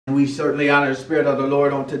We certainly honor the Spirit of the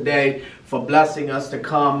Lord on today for blessing us to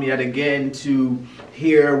come yet again to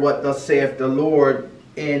hear what thus saith the Lord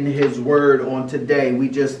in his word on today. We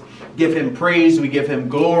just give him praise, we give him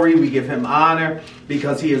glory, we give him honor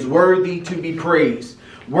because he is worthy to be praised.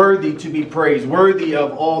 Worthy to be praised, worthy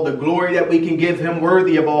of all the glory that we can give him,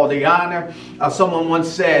 worthy of all the honor. Someone once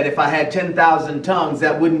said, if I had 10,000 tongues,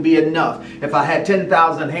 that wouldn't be enough. If I had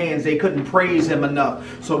 10,000 hands, they couldn't praise him enough.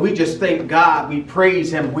 So we just thank God, we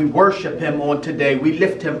praise him, we worship him on today, we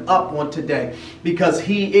lift him up on today because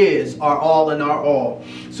he is our all and our all.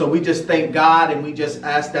 So we just thank God and we just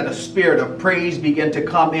ask that a spirit of praise begin to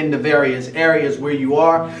come into various areas where you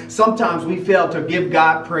are. Sometimes we fail to give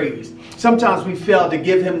God praise. Sometimes we fail to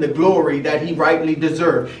give him the glory that he rightly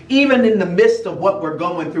deserves. Even in the midst of what we're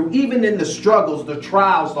going through, even in the struggles, the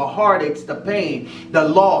trials, the heartaches, the pain, the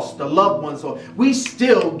loss, the loved ones, we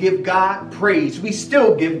still give God praise. We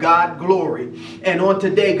still give God glory. And on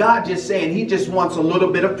today, God just saying he just wants a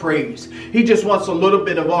little bit of praise. He just wants a little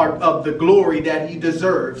bit of the glory that he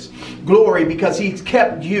deserves. Glory because he's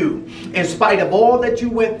kept you in spite of all that you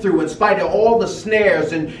went through, in spite of all the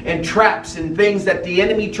snares and traps and things that the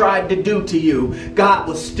enemy tried to do to you. God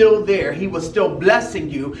was still there. He was still blessing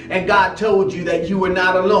you. And God told you that you were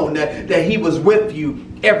not alone, that he was with you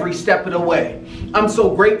every step of the way. I'm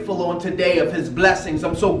so grateful on today of his blessings.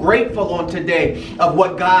 I'm so grateful on today of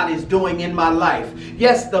what God is doing in my life.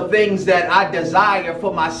 Yes, the things that I desire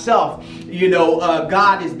for myself,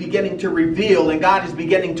 God is beginning to reveal and God is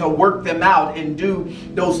beginning to work them out and do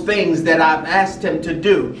those things that I've asked him to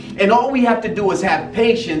do. And all we have to do is have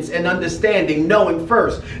patience and understanding, knowing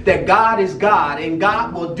first that God is God and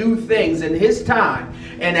God will do things in his time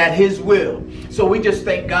and at his will. So we just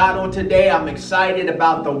thank God on today. I'm excited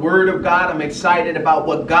about the word of God. I'm excited about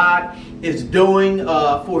what God is doing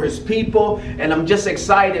for his people. And I'm just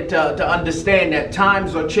excited to understand that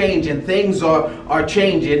times are changing. Things are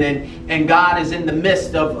changing. And God is in the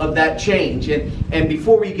midst of that change. And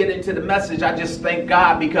before we get into the message, I just thank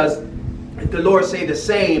God because if the Lord say the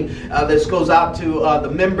same, this goes out to the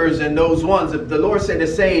members and those ones. If the Lord say the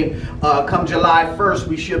same, come July 1st,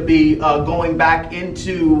 we should be going back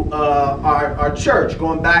into our church,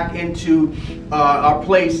 going back into our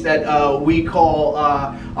place that we call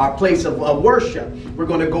our place of worship. We're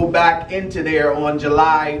going to go back into there on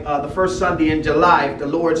July, the first Sunday in July, if the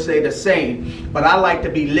Lord say the same. But I like to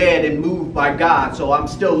be led and moved by God, so I'm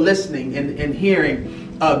still listening and hearing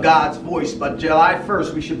God's voice. But July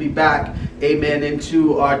 1st, we should be back, amen,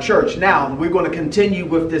 into our church. Now, we're going to continue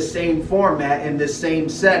with this same format in this same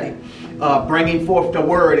setting, bringing forth the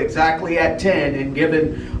word exactly at 10 and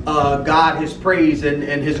giving God his praise and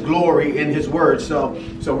his glory in his word. So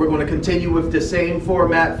we're going to continue with the same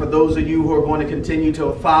format for those of you who are going to continue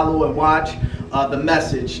to follow and watch the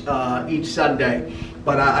message each Sunday.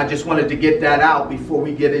 But I just wanted to get that out before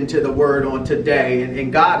we get into the word on today.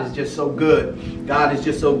 And God is just so good. God is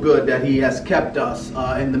just so good that he has kept us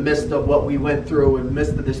in the midst of what we went through, in the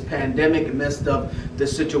midst of this pandemic, in the midst of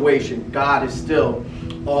this situation. God is still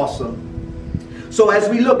awesome. So as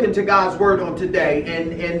we look into God's word on today,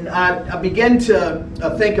 and I began to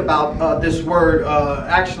think about this word,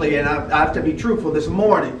 actually, and I have to be truthful, this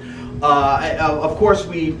morning. Of course,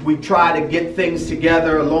 we try to get things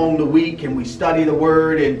together along the week and we study the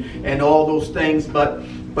word and all those things. But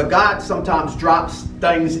God sometimes drops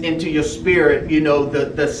things into your spirit,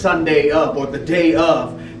 the Sunday of or the day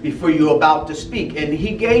of before you're about to speak. And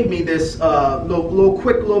he gave me this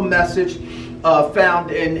quick little message found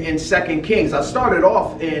in 2 Kings. I started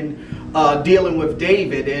off in dealing with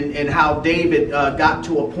David and how David got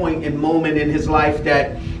to a point and moment in his life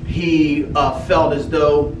that he felt as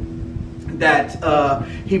though that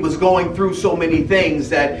he was going through so many things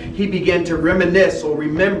that he began to reminisce or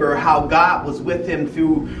remember how God was with him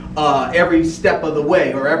through every step of the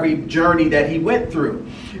way or every journey that he went through.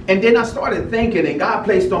 And then I started thinking, and God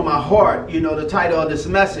placed on my heart, the title of this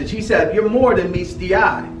message. He said, "You're more than meets the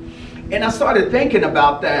eye." And I started thinking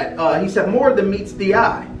about that. He said, "More than meets the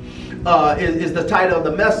eye." Is the title of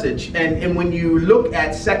the message. And when you look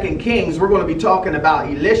at 2 Kings, we're going to be talking about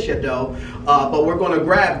Elisha though, but we're going to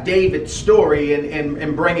grab David's story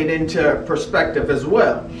and bring it into perspective as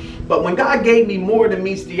well. But when God gave me more than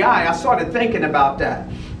meets the eye, I started thinking about that.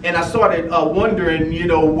 And I started wondering,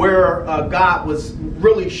 where God was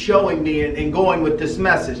really showing me and going with this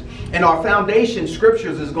message. And our foundation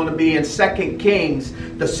scriptures is going to be in 2 Kings,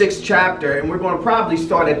 the 6th chapter. And we're going to probably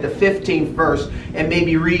start at the 15th verse and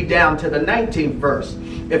maybe read down to the 19th verse,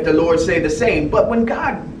 if the Lord say the same. But when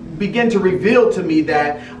God began to reveal to me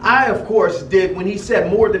that I, of course, did, when he said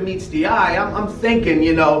more than meets the eye, I'm thinking,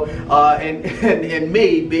 you know, and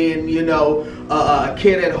me being, you know, a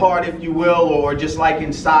kid at heart, if you will, or just like in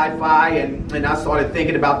sci-fi, and I started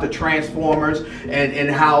thinking about the Transformers and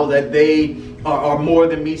how that they are more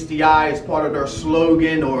than meets the eye as part of their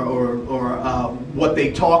slogan or what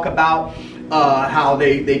they talk about. How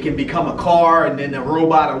they can become a car and then a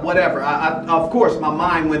robot or whatever. Of course, my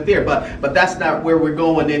mind went there, but that's not where we're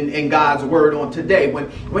going in God's word on today.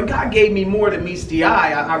 When God gave me more than meets the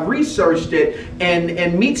eye, I researched it,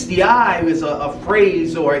 and meets the eye is a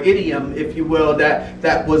phrase or idiom, if you will,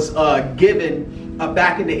 that was given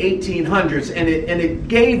back in the 1800s, and it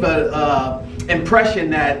gave a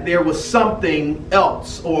impression that there was something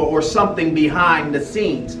else or something behind the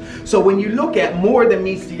scenes. So when you look at more than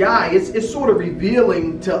meets the eye, it's sort of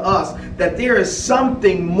revealing to us that there is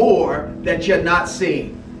something more that you're not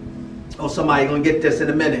seeing. Oh, somebody's going to get this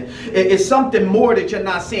in a minute. It's something more that you're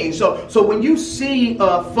not seeing. So when you see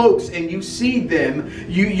folks and you see them,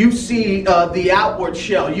 you see the outward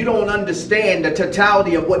shell. You don't understand the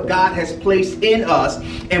totality of what God has placed in us,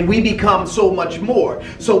 and we become so much more.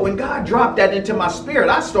 So when God dropped that into my spirit,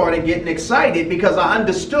 I started getting excited because I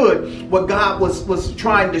understood what God was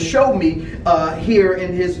trying to show me here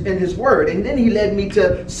in His Word. And then He led me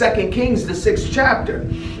to 2 Kings, the 6th chapter.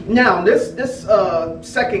 Now, this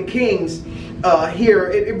 2 Kings here,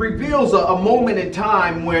 it reveals a moment in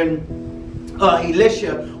time when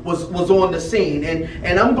Elisha was on the scene,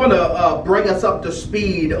 and I'm going to bring us up to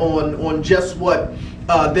speed on just what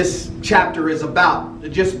this chapter is about,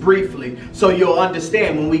 just briefly, so you'll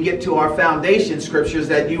understand when we get to our foundation scriptures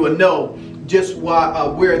that you will know just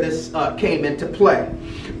where this came into play.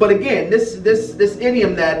 But again, this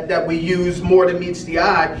idiom that we use, more than meets the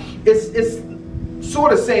eye, it's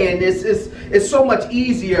sort of saying it's so much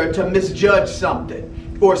easier to misjudge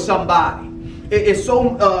something or somebody. It's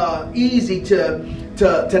so easy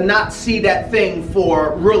to not see that thing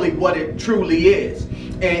for really what it truly is.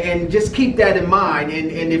 And just keep that in mind.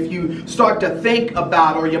 And if you start to think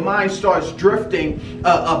about, or your mind starts drifting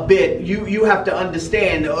a bit, you have to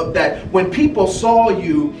understand that when people saw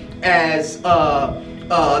you as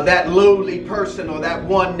that lowly person, or that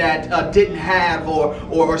one that didn't have,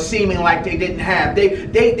 or seeming like they didn't have,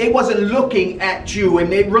 they wasn't looking at you,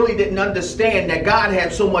 and they really didn't understand that God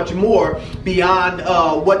had so much more beyond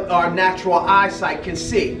what our natural eyesight can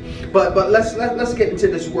see. But let's get into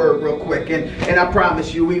this word real quick, and I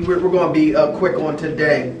promise you we're going to be quick on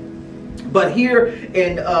today. But here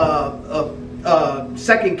in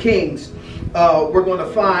 2 Kings, we're going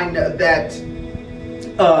to find that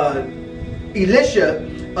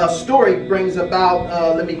Elisha's story brings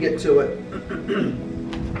about, let me get to it.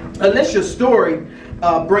 Elisha's story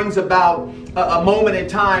brings about a moment in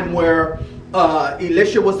time where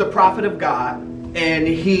Elisha was the prophet of God. And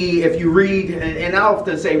he, if you read, and I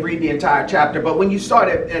often say read the entire chapter, but when you start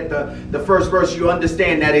at the first verse, you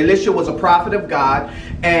understand that Elisha was a prophet of God.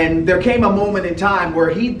 And there came a moment in time where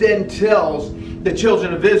he then tells the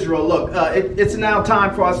children of Israel, look, it's now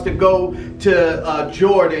time for us to go to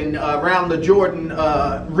Jordan, around the Jordan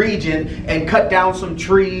region, and cut down some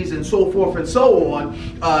trees and so forth and so on,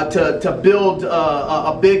 to build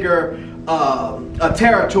a bigger a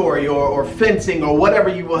territory or fencing or whatever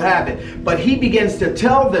you will have it. But he begins to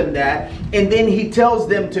tell them that, and then he tells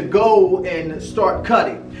them to go and start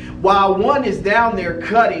cutting. While one is down there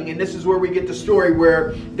cutting, and this is where we get the story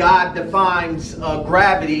where God defines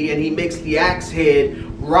gravity and he makes the axe head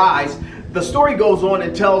rise. The story goes on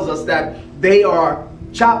and tells us that they are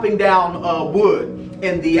chopping down wood,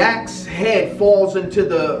 and the axe head falls into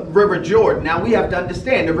the River Jordan. Now we have to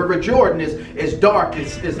understand the River Jordan is dark,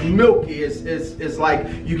 it's milky, it's like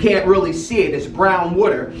you can't really see it, it's brown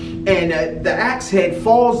water. And the axe head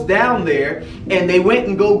falls down there, and they went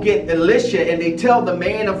and go get Elisha, and they tell the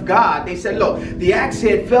man of God, they said, look, the axe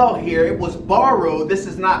head fell here, it was borrowed, this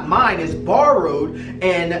is not mine, it's borrowed,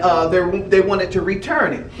 and they wanted to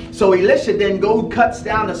return it. So Elisha then cuts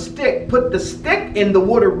down a stick, put the stick in the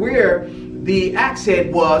water where the axe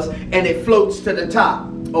head was, and it floats to the top.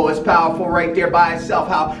 Oh, it's powerful right there by itself.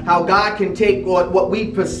 How God can take what we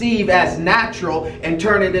perceive as natural and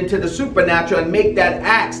turn it into the supernatural and make that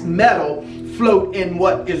axe metal float in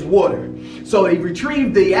what is water. So he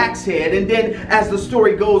retrieved the axe head, and then as the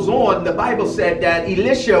story goes on, the Bible said that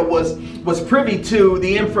Elisha was privy to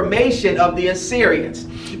the information of the Assyrians.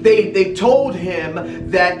 They told him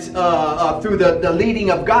that through the leading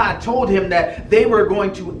of God, told him that they were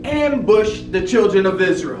going to ambush the children of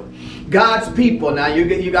Israel. God's people. Now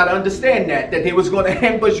you got to understand that they was going to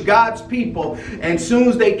ambush God's people, and soon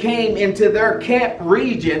as they came into their camp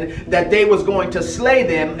region, that they was going to slay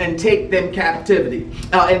them and take them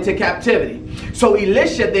into captivity. So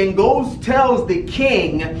Elisha then tells the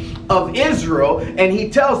king of Israel, and he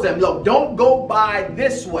tells them, look, don't go by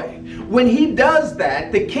this way. When he does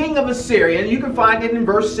that, the king of Assyria, and you can find it in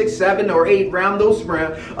verse 6, 7, or 8, around those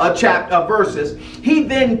verses, he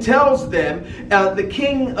then tells them, the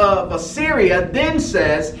king of Assyria then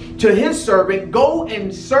says to his servant, go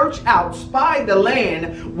and search out, spy the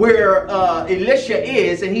land where Elisha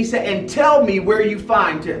is, and he said, and tell me where you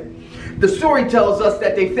find him. The story tells us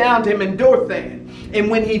that they found him in Dothan. And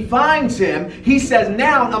when he finds him, he says,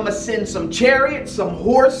 now I'm going to send some chariots, some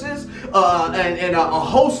horses, and a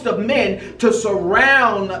host of men to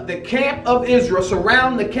surround the camp of Israel,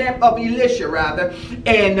 surround the camp of Elisha, rather.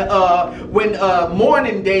 And when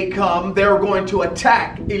morning day come, they're going to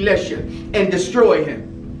attack Elisha and destroy him.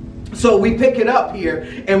 So we pick it up here,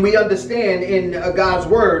 and we understand in God's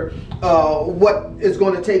word what is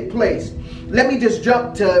going to take place. Let me just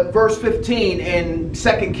jump to verse 15 in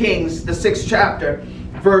 2 Kings, the 6th chapter,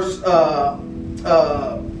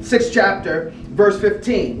 verse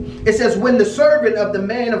 15. It says, when the servant of the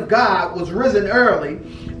man of God was risen early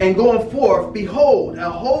and going forth, behold, a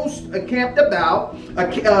host encamped about,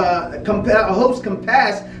 a host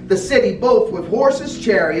compassed the city both with horses,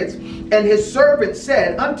 chariots, and his servant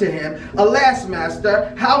said unto him, alas,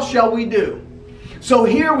 master, how shall we do? So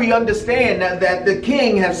here we understand that the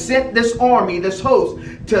king has sent this army, this host,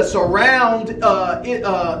 to surround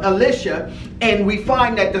Elisha. And we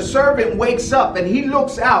find that the servant wakes up and he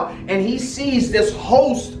looks out and he sees this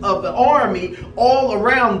host of the army all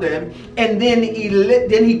around them. And then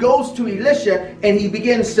he goes to Elisha and he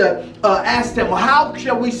begins to ask him, well, how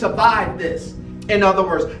shall we survive this? In other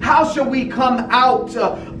words, how shall we come out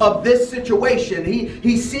of this situation?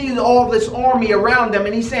 He sees all this army around them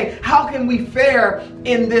and he's saying, how can we fare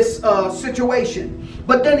in this situation?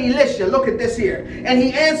 But then Elisha, look at this here. And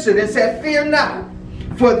he answered and said, fear not,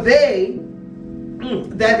 for they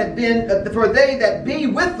that be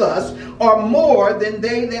with us are more than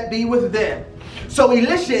they that be with them. So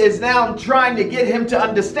Elisha is now trying to get him to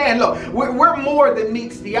understand, look, we're more than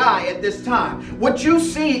meets the eye at this time. What you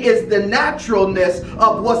see is the naturalness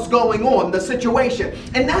of what's going on, the situation.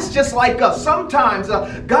 And that's just like us. Sometimes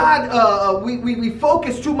we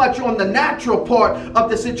focus too much on the natural part of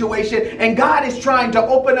the situation, and God is trying to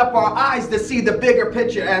open up our eyes to see the bigger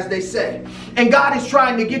picture, as they say. And God is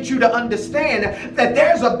trying to get you to understand that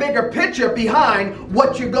there's a bigger picture behind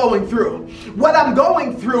what you're going through. What I'm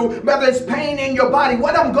going through, whether it's pain in your body,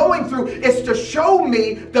 what I'm going through is to show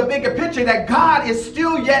me the bigger picture, that God is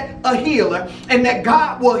still yet a healer, and that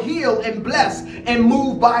God will heal and bless and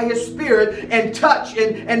move by his spirit and touch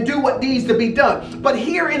and do what needs to be done. But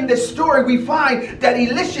here in this story, we find that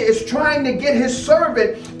Elisha is trying to get his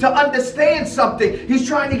servant to understand something. He's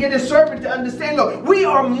trying to get his servant to understand, look, we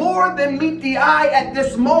are more than meet the eye at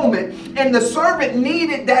this moment. And the servant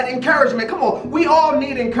needed that encouragement. Come on, we all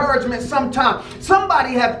need encouragement sometime.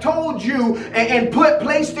 Somebody have told you and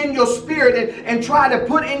placed in your spirit and try to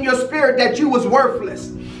put in your spirit that you was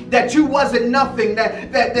worthless, that you wasn't nothing,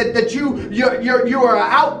 that you're an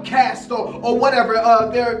outcast or whatever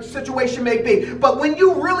their situation may be. But when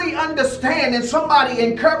you really understand and somebody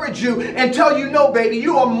encourage you and tell you, no, baby,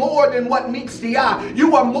 you are more than what meets the eye.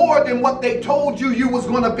 You are more than what they told you was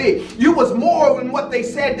going to be. You was more than what they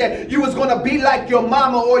said that you was going to be, like your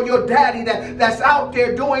mama or your daddy that's out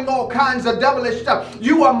there doing all kinds of devilish stuff.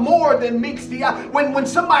 You are more than meets the eye. When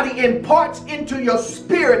somebody imparts into your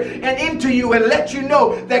spirit and into you and let you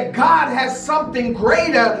know that God has something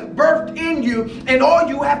greater birthed in you, and all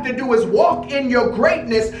you have to do is walk in your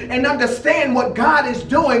greatness and understand what God is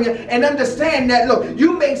doing, and understand that, look,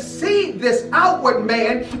 you may see this outward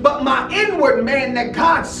man, but my inward man that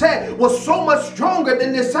God said was so much stronger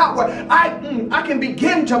than this outward. I can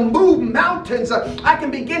begin to move mountains. I can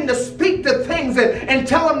begin to speak to things and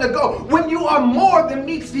tell them to go. When you are more than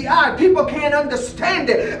meets the eye, people can't understand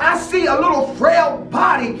it. I see a little frail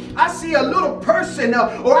body. I see a little person,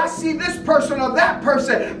 or I see this person or that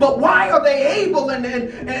person, but why are they able and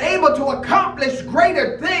able to accomplish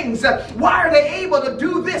greater things? Why are they able to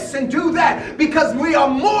do this and do that? Because we are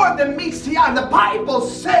more than meets the eye. The Bible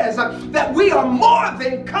says that we are more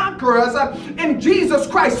than conquerors in Jesus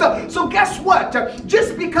Christ. So guess what?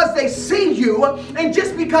 Just because they see you and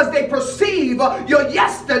just because they perceive your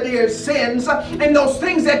yesterday's sins and those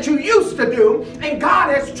things that you used to do, and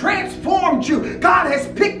God has transformed formed you. God has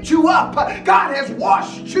picked you up. God has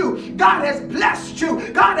washed you. God has blessed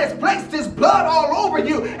you. God has placed his blood all over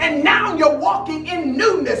you. And now you're walking in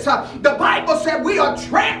newness. The Bible said we are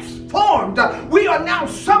transformed. We are now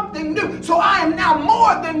something new. So I am now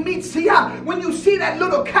more than meets the eye. When you see that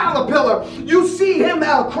little caterpillar, you see him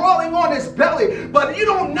crawling on his belly, but you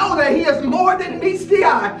don't know that he is more than meets the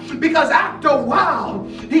eye, because after a while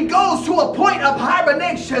he goes to a point of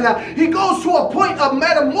hibernation. He goes to a point of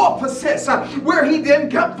metamorphosis where he then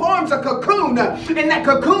forms a cocoon, and that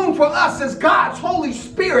cocoon for us is God's Holy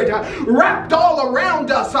Spirit wrapped all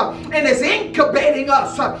around us and is incubating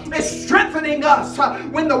us, is strengthening us.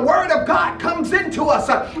 When the Word of God comes into us,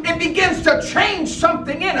 it begins to change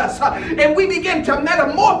something in us, and we begin to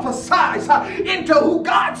metamorphosize into who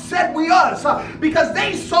God said we are, because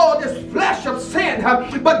they saw this flesh of sin,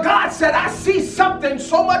 but God said, I see something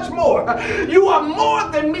so much more. You are more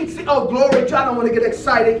than meets the, oh glory, I don't want to get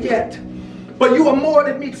excited yet, but you are more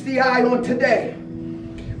than meets the eye on today.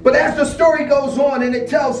 But as the story goes on, and it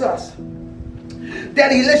tells us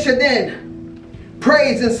that Elisha then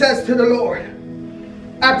prays and says to the Lord,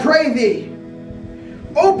 I pray thee,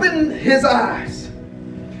 open his eyes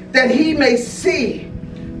that he may see.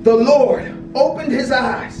 The Lord opened his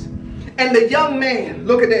eyes, and the young man,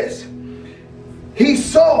 look at this, he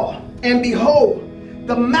saw, and behold,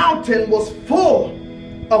 the mountain was full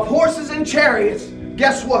of horses and chariots.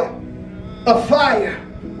 Guess what? A fire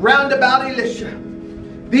round about Elisha.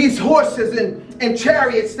 These horses and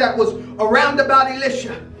chariots that was around about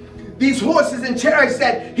Elisha. These horses and chariots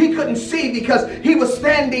that he couldn't see because he was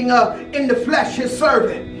standing in the flesh, his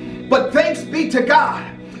servant. But thanks be to God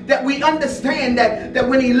that we understand that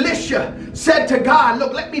when Elisha said to God,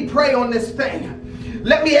 look, let me pray on this thing.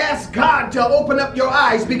 Let me ask God to open up your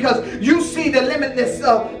eyes, because you see the limitless,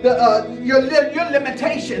 your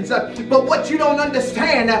limitations. But what you don't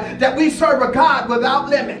understand, that we serve a God without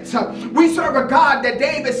limits. We serve a God that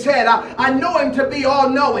David said, I know him to be all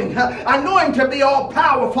knowing. I know him to be all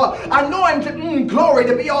powerful. I know him to, glory,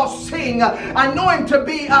 to be all seeing. I know him to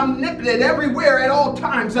be omnipotent everywhere at all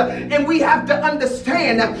times. And we have to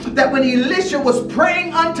understand that when Elisha was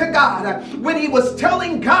praying unto God, when he was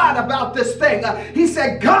telling God about this thing, he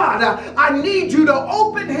said, God, I need you to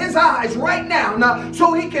open his eyes right now,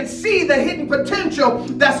 so he can see the hidden potential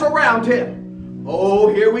that's around him.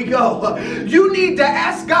 Oh, here we go. You need to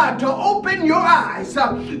ask God to open your eyes.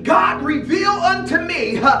 God, reveal unto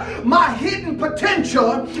me my hidden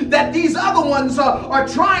potential that these other ones are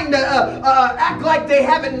trying to act like they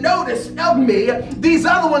haven't noticed of me. These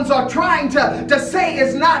other ones are trying to say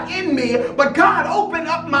is not in me. But God, open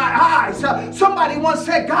up my eyes. Somebody once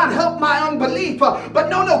said, God, help my unbelief. But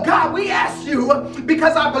no, God, we ask you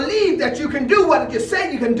because I believe that you can do what you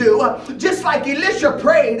say you can do. Just like Elisha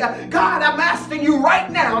prayed, God, I'm asking you right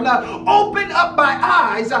now, open up my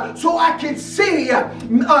eyes so I can see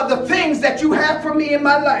the things that you have for me in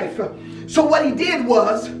my life. So what he did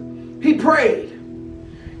was he prayed.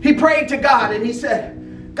 He prayed to God, and he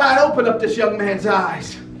said, God, open up this young man's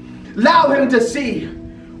eyes. Allow him to see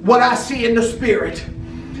what I see in the spirit.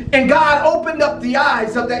 And God opened up the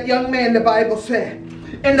eyes of that young man, the Bible said.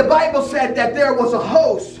 And the Bible said that there was a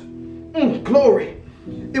host. Glory.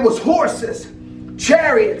 It was horses,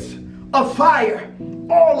 chariots, of fire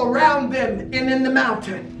all around them and in the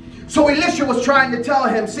mountain. So Elisha was trying to tell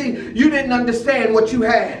him, see, you didn't understand what you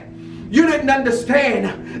had. You didn't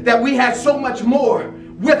understand that we had so much more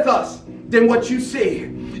with us than what you see.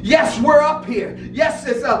 Yes, we're up here. Yes,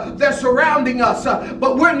 they're surrounding us,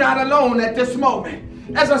 but we're not alone at this moment.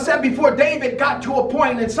 As I said before, David got to a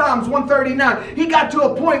point in Psalms 139. He got to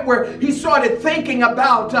a point where he started thinking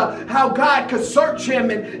about how God could search him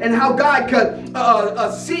and how God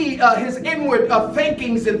could see his inward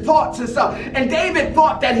thinkings and thoughts and stuff. And David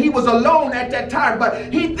thought that he was alone at that time.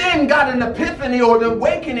 But he then got an epiphany or an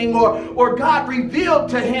awakening, or God revealed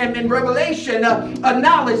to him in revelation a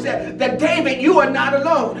knowledge that David, you are not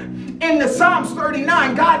alone. In the Psalms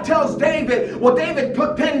 39, God tells David, well, David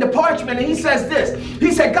put pen to parchment, and he says this.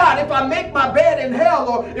 He said, God, if I make my bed in hell,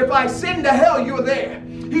 or if I sin to hell, you're there.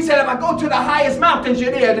 He said, if I go to the highest mountains,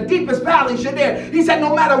 you're there. The deepest valleys, you're there. He said,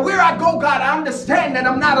 no matter where I go, God, I understand that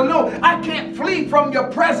I'm not alone. I can't flee from your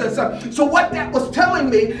presence. So what that was telling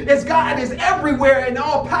me is God is everywhere and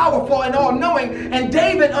all powerful and all knowing. And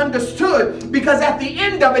David understood, because at the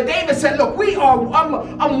end of it, David said, look,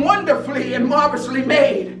 I'm wonderfully and marvelously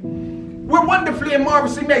made. We're wonderfully and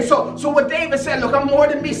marvelously made. So what David said, look, I'm more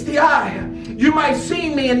than meets the eye. You might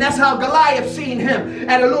see me, and that's how Goliath seen him,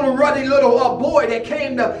 and a little ruddy little boy that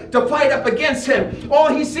came to fight up against him. All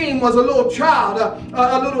he seen was a little child,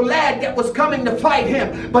 a little lad that was coming to fight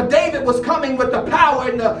him. But David was coming with the power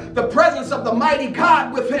and the presence of the mighty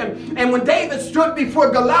God with him. And when David stood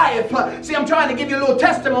before Goliath, see, I'm trying to give you a little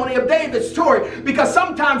testimony of David's story, because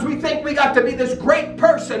sometimes we think we got to be this great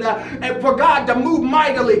person and for God to move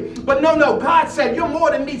mightily. But no, God said, you're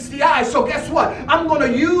more than meets the eye. So guess what? I'm going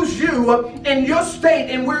to use you in your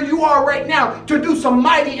state and where you are right now to do some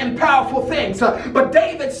mighty and powerful things. But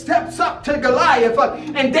David steps up to Goliath,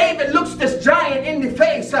 and David looks this giant in the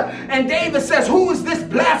face, and David says, who is this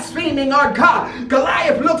blaspheming our God?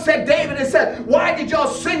 Goliath looks at David and said, why did y'all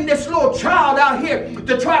send this little child out here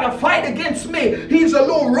to try to fight against me? He's a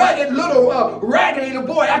little rugged, little raggedy little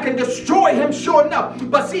boy. I can destroy him sure enough.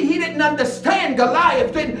 But see, he didn't understand.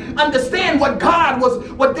 Goliath didn't understand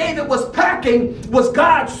what David was packing was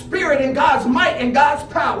God's spirit and God's might and God's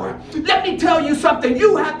power. Let me tell you something.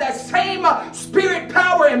 You have that same spirit,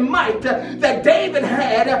 power, and might that David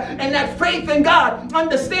had, and that faith in God,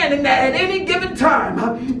 understanding that at any given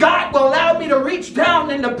time, God will allow me to reach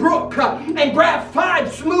down in the brook and grab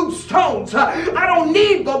 5 smooth stones. I don't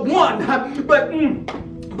need but one,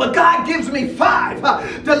 but God gives me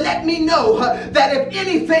 5 to let me know that if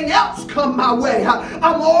anything else come my way,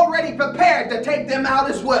 I'm already prepared to take them out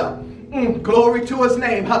as well. Glory to his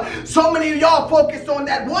name. So many of y'all focused on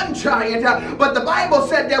that one giant, but the Bible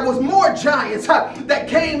said there was more giants that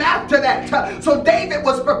came after that. So David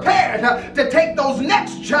was prepared to take those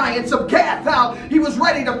next giants of Gath out. He was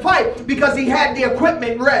ready to fight because he had the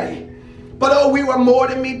equipment ready. But oh, we were more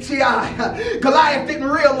than meets the eye. Goliath didn't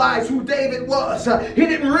realize who David was. He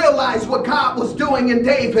didn't realize what God was doing in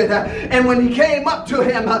David. And when he came up to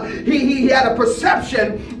him, he had a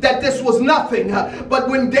perception that this was nothing. But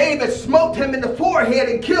when David smote him in the forehead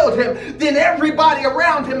and killed him, then everybody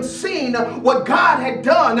around him seen what God had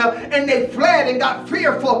done, and they fled and got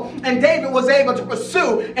fearful. And David was able to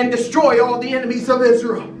pursue and destroy all the enemies of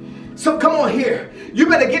Israel. So come on here. You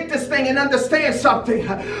better get this thing and understand something.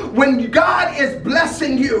 When God is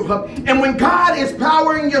blessing you and when God is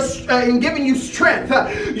powering you and giving you strength,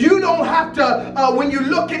 you don't have to, when you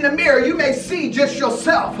look in the mirror, you may see just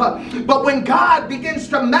yourself. But when God begins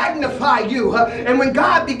to magnify you and when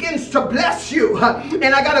God begins to bless you, and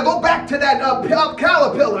I got to go back to that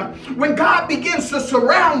caterpillar, when God begins to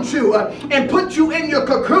surround you and put you in your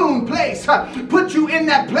cocoon place, put you in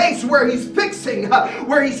that place where he's fixing,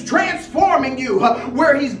 where he's transforming you,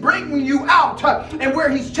 where he's bringing you out, and where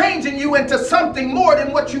he's changing you into something more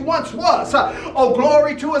than what you once was. Oh,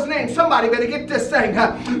 glory to his name. Somebody better get this thing.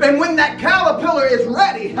 And when that caterpillar is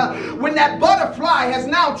ready, when that butterfly has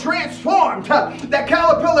now transformed that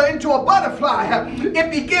caterpillar into a butterfly,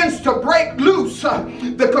 it begins to break loose.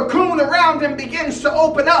 The cocoon around him begins to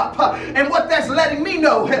open up. And what that's letting me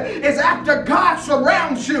know is after God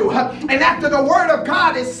surrounds you and after the word of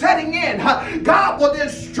God is setting in, God will then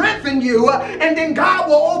strengthen you, and then God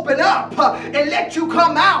will open up and let you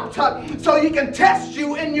come out so he can test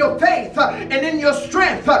you in your faith and in your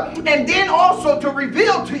strength, and then also to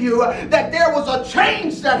reveal to you that there was a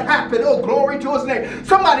change that happened. Oh, glory to his name.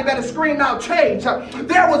 Somebody better scream out change.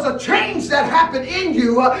 There was a change that happened in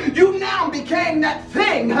you. You now became that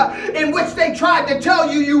thing in which they tried to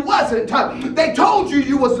tell you you wasn't. They told you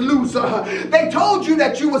you was loser. They told you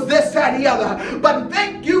that you was this, that, the other. But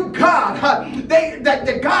thank you, God,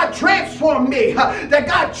 that God transformed me, that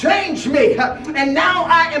God changed me, and now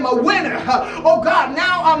I am a winner. Oh God,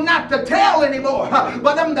 now I'm not the tail anymore,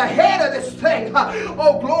 but I'm the head of this thing.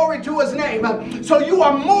 Oh, glory to his name. So you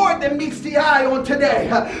are more than meets the eye on today.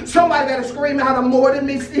 Somebody better scream out, I'm more than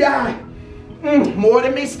meets the eye. More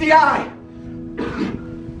than meets the eye.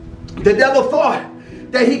 The devil thought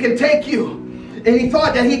that he could take you, and he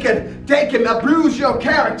thought that he could take him, bruise your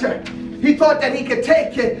character. He thought that he could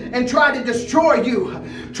take it and try to destroy you,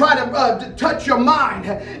 try to touch your mind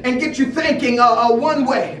and get you thinking one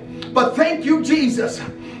way. But thank you, Jesus.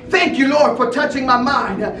 Thank you, Lord, for touching my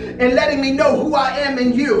mind and letting me know who I am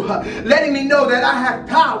in you, letting me know that I have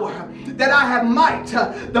power, that I have might.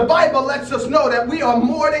 The Bible lets us know that we are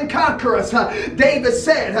more than conquerors. David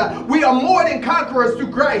said, we are more than conquerors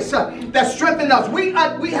through grace that strengthens us. We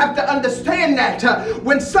have to understand that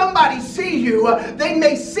when somebody see you, they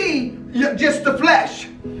may see just the flesh.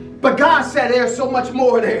 But God said there's so much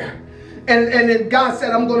more there. And then God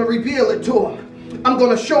said, I'm going to reveal it to them. I'm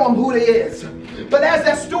going to show them who they is. But as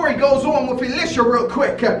that story goes on with Elisha real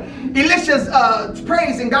quick, Elisha's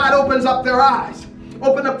praising, God opens up their eyes.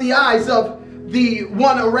 Open up the eyes of the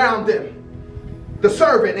one around them. the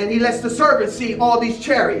servant, and he lets the servant see all these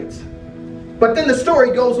chariots. But then the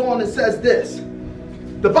story goes on and says this.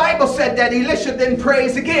 The Bible said that Elisha then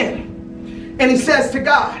prays again. And he says to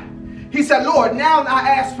God, he said, Lord, now I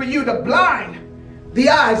ask for you to blind the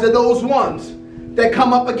eyes of those ones that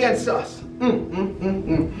come up against us.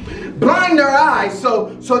 Blind their eyes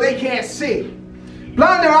so they can't see.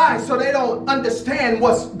 Blind their eyes so they don't understand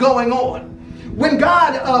what's going on. When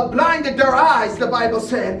God blinded their eyes, the Bible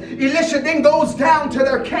said, Elisha then goes down to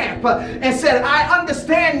their camp and said, I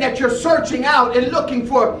understand that you're searching out and looking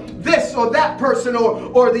for this or that person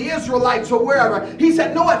or the Israelites or wherever. He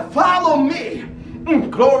said, no, follow me.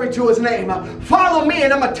 Glory to his name. Follow me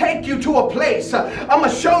and I'm going to take you to a place. I'm going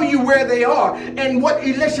to show you where they are. And what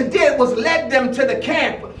Elisha did was led them to the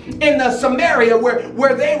camp in Samaria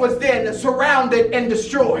where they was then surrounded and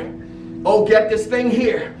destroyed. Oh, get this thing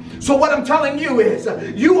here. So what I'm telling you is,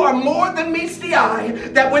 you are more than meets the eye.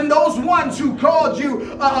 That when those ones who called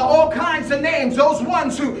you all kinds of names, those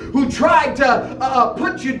ones who tried to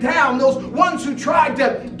put you down, those ones who tried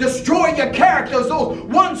to destroy your characters, those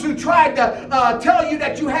ones who tried to tell you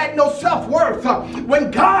that you had no self-worth,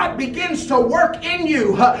 when God begins to work in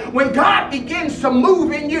you, when God begins to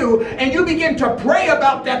move in you, and you begin to pray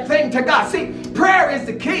about that thing to God. See, prayer is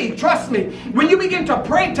the key. Trust me. When you begin to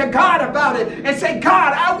pray to God about it and say,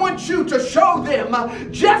 God, I want you to show them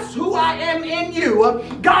just who I am in you.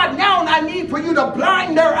 God, now I need for you to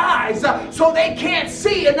blind their eyes so they can't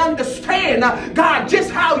see and understand, God, just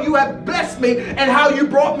how you have blessed me and how you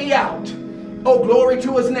brought me out. Oh, glory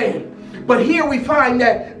to his name. But here we find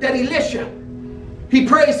that Elisha, he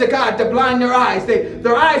prays to God to blind their eyes.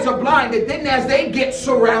 Their eyes are blinded. Then as they get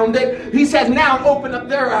surrounded, he says, now open up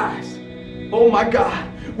their eyes. Oh my God.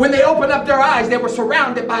 When they opened up their eyes, they were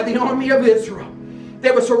surrounded by the army of Israel. They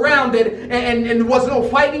were surrounded and there was no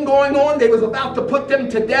fighting going on. They was about to put them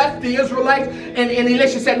to death, the Israelites. And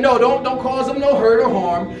Elisha said, no, don't cause them no hurt or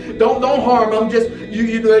harm. Don't harm them. Just,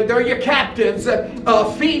 they're your captives.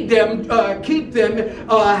 Feed them, keep them,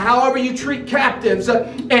 however you treat captives,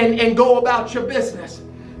 and go about your business.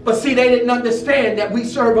 But see, they didn't understand that we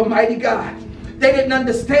serve a mighty God. They didn't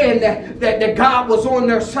understand that God was on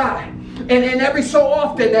their side. And every so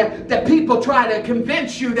often that people try to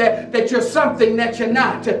convince you that you're something that you're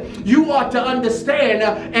not. You ought to understand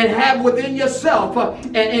and have within yourself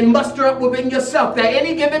and muster up within yourself that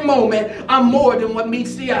any given moment, I'm more than what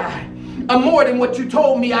meets the eye. I'm more than what you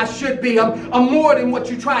told me I should be. I'm more than what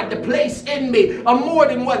you tried to place in me. I'm more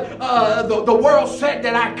than what the world said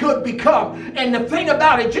that I could become. And the thing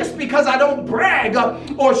about it, just because I don't brag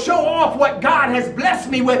or show off what God has blessed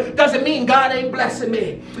me with, doesn't mean God ain't blessing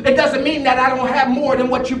me. It doesn't mean that I don't have more than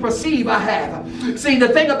what you perceive I have. See, the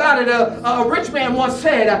thing about it, a rich man once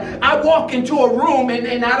said, I walk into a room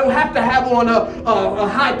and I don't have to have on a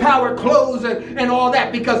high-powered clothes and all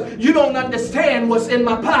that, because you don't understand what's in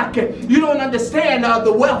my pocket. You don't understand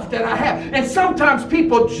the wealth that I have. And sometimes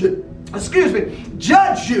people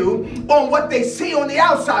judge you on what they see on the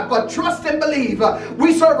outside. But trust and believe,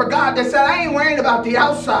 we serve a God that said, I ain't worried about the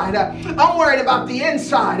outside. I'm worried about the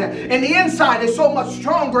inside. And the inside is so much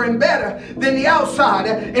stronger and better than the outside.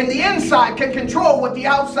 And the inside can control what the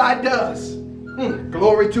outside does.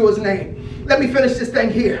 Glory to his name. Let me finish this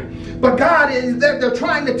thing here. But God is, they're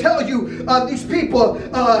trying to tell you, these people,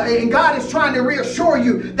 and God is trying to reassure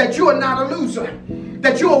you that you are not a loser,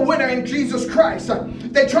 that you're a winner in Jesus Christ.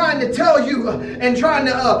 They're trying to tell you and trying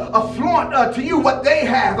to flaunt to you what they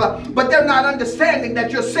have, but they're not understanding that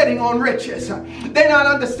you're sitting on riches. They're not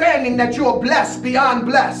understanding that you're blessed beyond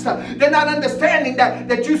blessed. They're not understanding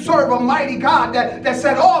that you serve a mighty God that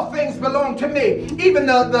said all things belong to me. Even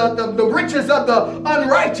the riches of the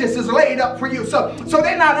unrighteous is laid up for you. So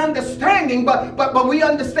they're not understanding, but we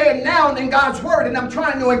understand now in God's word. And I'm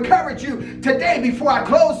trying to encourage you today before I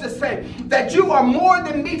close this thing, that you are more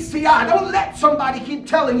than meets the eye. Don't let somebody keep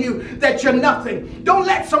telling you that you're nothing. Don't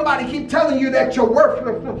let somebody keep telling you that you're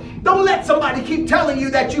worthless. Don't let somebody keep telling you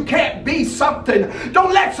that you can't be something.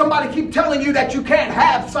 Don't let somebody keep telling you that you can't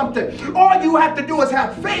have something. All you have to do is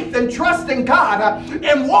have faith and trust in God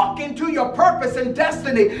and walk into your purpose and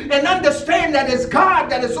destiny and understand that it's God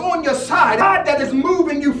that is on your side, God that is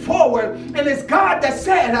moving you forward, and it's God that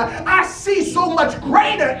said, I see so much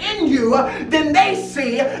greater in you than they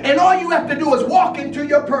see, and all you have to do is walk into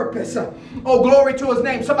your purpose. Oh, glory to his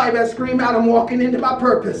name. Somebody better scream out, I'm walking into my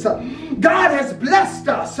purpose. God has blessed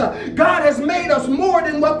us. God has made us more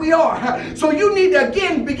than what we are. So you need to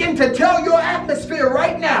again begin to tell your atmosphere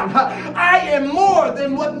right now, I am more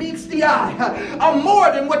than what meets the eye. I'm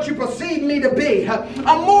more than what you perceive me to be.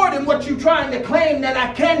 I'm more than what you're trying to claim that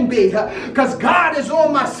I can be. Because God is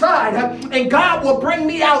on my side. And God will bring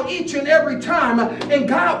me out each and every time. And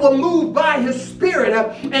God will move by his spirit.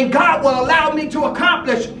 And God will allow me to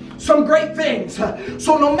accomplish some great things.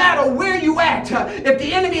 So no matter where you at, if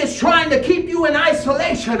the enemy is trying to keep you in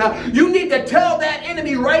isolation, you need to tell that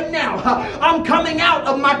enemy right now, I'm coming out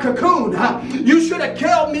of my cocoon. You should have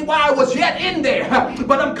killed me while I was yet in there,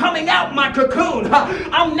 but I'm coming out my cocoon.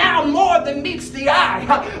 I'm now more than meets the eye.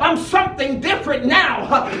 I'm something different now.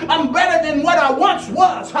 I'm better than what I once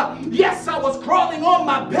was. Yes, I was crawling on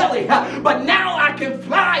my belly, but now I can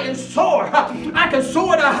fly and soar. I can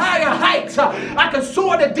soar to higher heights. I can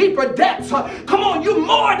soar to deeper depths. Come on, you're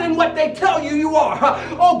more than what they tell you you are.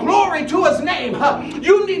 Oh, glory to his name.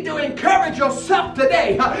 You need to encourage yourself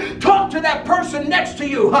today. Talk to that person next to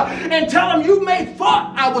you and tell them you may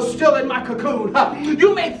thought I was still in my cocoon.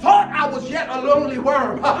 You may thought I was yet a lonely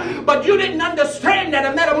worm, but you didn't understand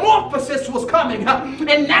that a metamorphosis was coming.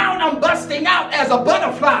 And now I'm busting out as a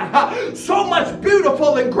butterfly. So much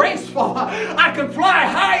beautiful and graceful. I can fly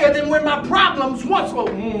higher than where my problems once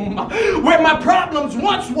were. Where my problems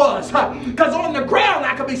once was. Because on the ground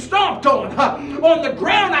I could be stomped on. On the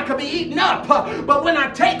ground I could be eaten up. But when I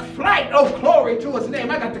take flight, oh glory to his name,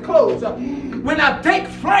 I got to close. When I take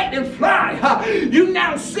flight and fly, you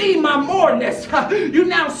now see my moreness. You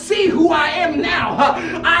now see who I am now.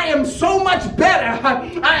 I am so much better.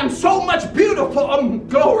 I am so much beautiful.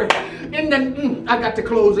 Glory. I got to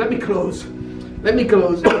close. Let me close. Let me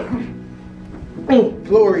close.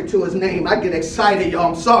 Glory to his name. I get excited, y'all.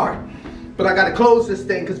 I'm sorry. But I got to close this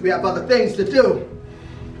thing because we have other things to do.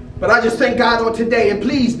 But I just thank God on today, and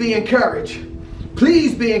please be encouraged.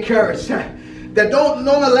 Please be encouraged. That don't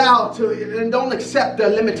allow to and don't accept the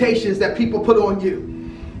limitations that people put on you.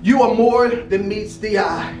 You are more than meets the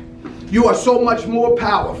eye. You are so much more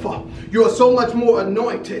powerful. You are so much more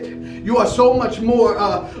anointed. You are so much more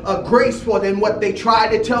graceful than what they try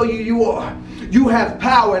to tell you you are. You have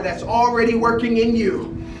power that's already working in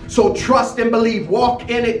you. So trust and believe. Walk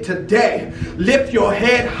in it today. Lift your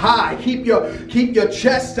head high. Keep your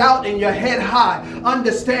chest out and your head high.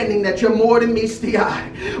 Understanding that you're more than meets the eye.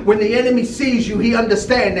 When the enemy sees you, he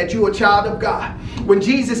understands that you're a child of God. When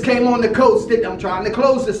Jesus came on the coast, I'm trying to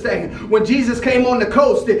close this thing. When Jesus came on the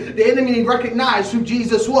coast, the enemy recognized who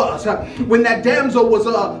Jesus was. When that damsel was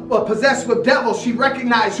possessed with devils, she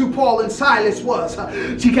recognized who Paul and Silas was.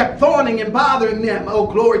 She kept thorning and bothering them. Oh,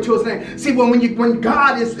 glory to his name. See, when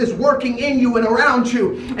God is working in you and around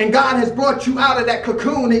you, and God has brought you out of that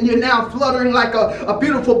cocoon, and you're now fluttering like a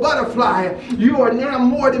beautiful butterfly, you are now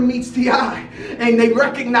more than meets the eye. And they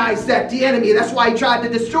recognize that the enemy, that's why he tried to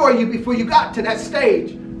destroy you before you got to that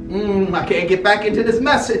stage. I can't get back into this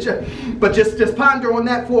message, but just ponder on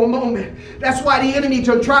that for a moment. That's why the enemy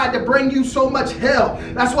tried to bring you so much hell.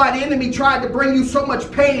 That's why the enemy tried to bring you so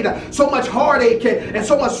much pain, so much heartache, and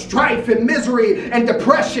so much strife and misery and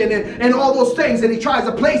depression and all those things that he tries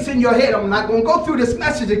to place in your head. I'm not going to go through this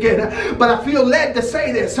message again, but I feel led to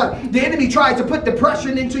say this. The enemy tries to put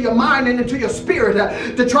depression into your mind and into your spirit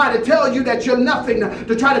to try to tell you that you're nothing,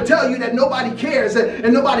 to try to tell you that nobody cares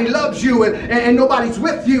and nobody loves you and nobody's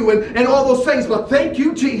with you. And all those things. But thank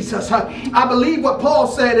you, Jesus. I believe what Paul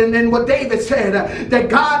said and what David said, that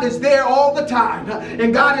God is there all the time,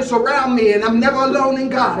 and God is around me, and I'm never alone in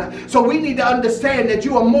God. So we need to understand that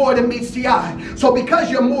you are more than meets the eye. So because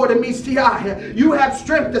you're more than meets the eye, you have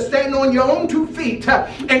strength to stand on your own 2 feet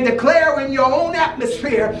and declare in your own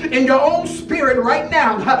atmosphere, in your own spirit right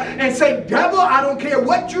now, and say, devil, I don't care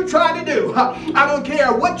what you try to do. I don't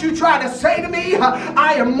care what you try to say to me.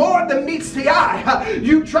 I am more than meets the eye.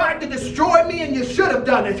 You tried to destroy me, and you should have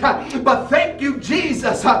done it. But thank you,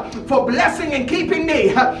 Jesus, for blessing and keeping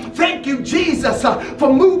me. Thank you, Jesus,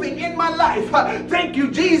 for moving in my life. Thank you,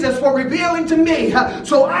 Jesus, for revealing to me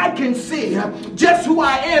so I can see just who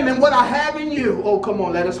I am and what I have in you. Oh, come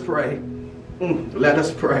on, let us pray. Let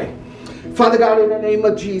us pray. Father God, in the name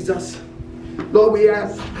of Jesus, Lord, we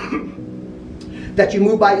ask that you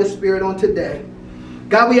move by your Spirit on today.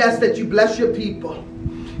 God, we ask that you bless your people.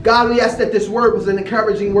 God, we ask that this word was an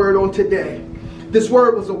encouraging word on today. This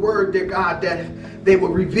word was a word, dear God, that they will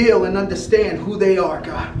reveal and understand who they are,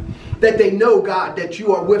 God. That they know, God, that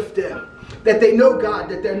you are with them. That they know, God,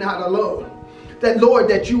 that they're not alone. That, Lord,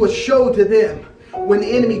 that you will show to them when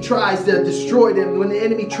the enemy tries to destroy them, when the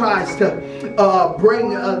enemy tries to bring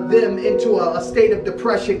them into a state of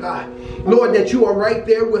depression, God. Lord, that you are right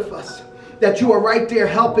there with us, that you are right there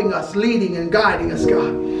helping us, leading and guiding us,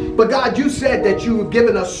 God. But God, you said that you have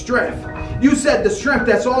given us strength. You said the strength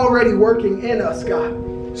that's already working in us,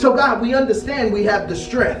 God. So God, we understand we have the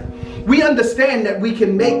strength. We understand that we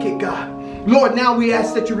can make it, God. Lord, now we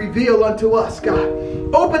ask that you reveal unto us, God.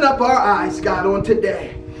 Open up our eyes, God, on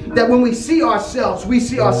today. That when we see ourselves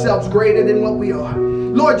greater than what we are.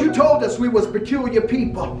 Lord, you told us we was peculiar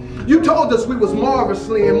people. You told us we was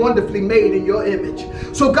marvelously and wonderfully made in your image.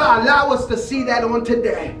 So God, allow us to see that on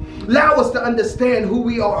today. Allow us to understand who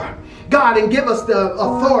we are, God, and give us the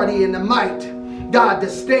authority and the might, God, to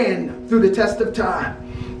stand through the test of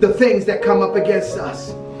time, the things that come up against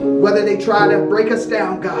us, whether they try to break us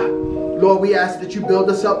down, God. Lord, we ask that you build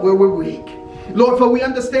us up where we're weak. Lord, for we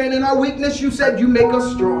understand in our weakness, you said you make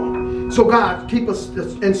us strong. So God, keep us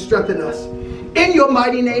and strengthen us. In your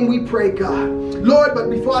mighty name we pray, God. Lord, but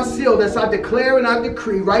before I seal this, I declare and I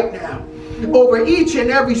decree right now, over each and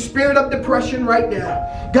every spirit of depression right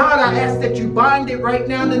now. God, I ask that you bind it right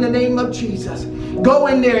now in the name of Jesus. Go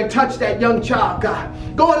in there and touch that young child, God.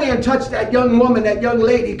 Go in there and touch that young woman, that young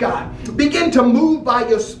lady, God. Begin to move by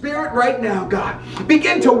your spirit right now, God.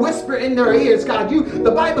 Begin to whisper in their ears, God.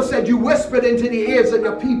 The Bible said you whispered into the ears of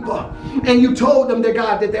your people and you told them, that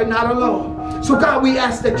God, that they're not alone. So God, we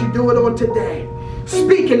ask that you do it on today.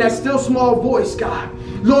 Speak in that still small voice, God.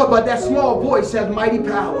 Lord, but that small voice has mighty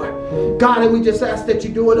power. God, and we just ask that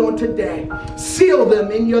you do it on today. Seal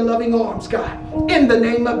them in your loving arms, God, in the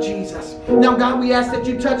name of Jesus. Now, God, we ask that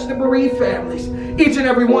you touch the bereaved families. Each and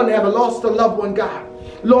every one that have lost a loved one, God.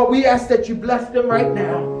 Lord, we ask that you bless them right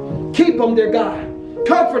now. Keep them, dear God.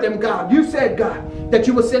 Comfort them, God. You said, God, that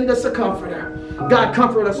you would send us a comforter. God,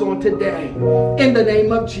 comfort us on today in the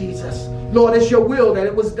name of Jesus. Lord, it's your will that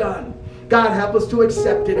it was done. God, help us to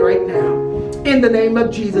accept it right now. In the name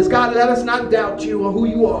of Jesus. God, let us not doubt you or who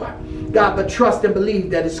you are. God, but trust and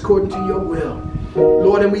believe that it's according to your will.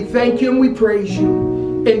 Lord, and we thank you and we praise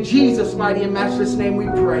you. In Jesus' mighty and matchless name we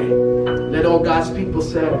pray. Let all God's people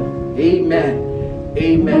say, amen,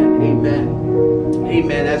 amen, amen,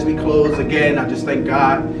 amen. As we close again, I just thank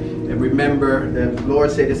God. And remember that the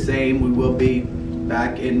Lord said the same. We will be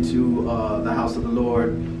back into the house of the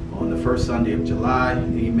Lord on the first Sunday of July,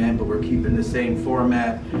 amen, but we're keeping the same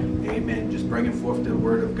format, amen, just bringing forth the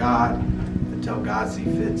word of God until God see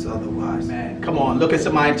fits otherwise. Amen. Come on, look at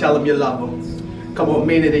somebody and tell them you love them. Come on,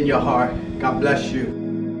 mean it in your heart. God bless you.